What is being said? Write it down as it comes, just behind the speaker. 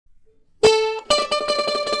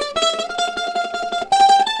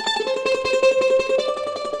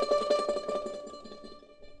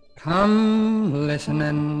Come, listen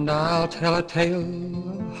and I'll tell a tale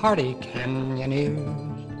of hardy Canyoneers,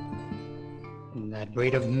 that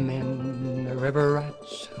breed of men, the river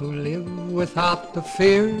rats, who live without the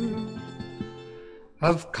fear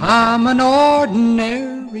of common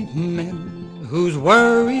ordinary men, whose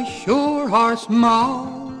worries sure are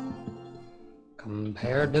small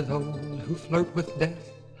compared to those who flirt with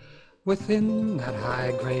death within that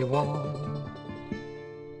high gray wall.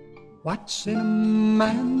 What's in a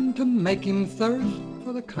man to make him thirst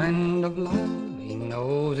for the kind of love he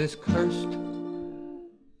knows is cursed?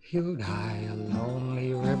 He'll die a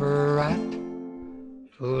lonely river rat,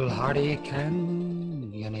 foolhardy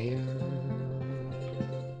Canyoneer.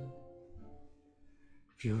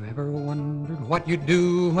 If you ever wondered what you'd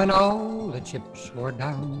do when all the chips were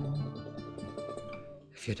down,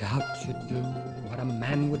 if you doubt you'd do what a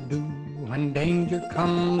man would do when danger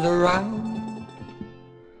comes around,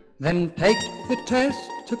 then take the test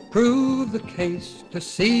to prove the case, to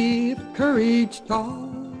see if courage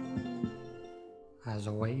tall has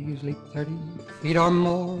a waves leap 30 feet or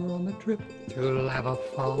more on the trip through lava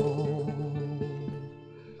fall.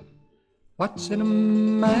 What's in a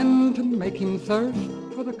man to make him thirst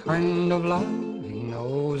for the kind of love he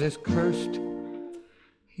knows is cursed?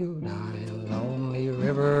 He'll die a lonely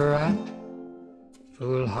river rat,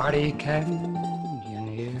 foolhardy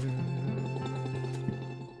Canyoneer.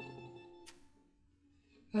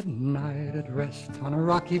 At night at rest on a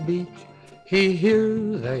rocky beach, he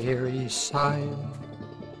hears the eerie sigh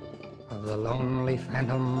of the lonely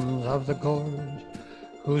phantoms of the gorge,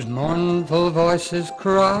 whose mournful voices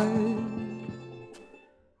cry,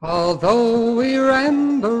 although we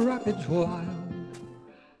ran the rapids wild,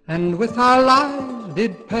 and with our lives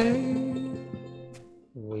did pay,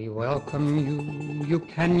 we welcome you, you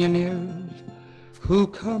Canyoneers, who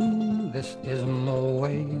come this dismal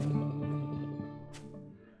way.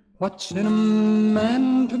 What's in a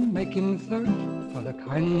man to make him thirst for the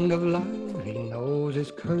kind of love he knows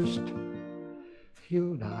is cursed?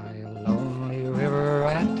 He'll die a lonely river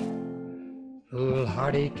rat,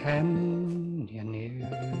 foolhardy Canyoneer.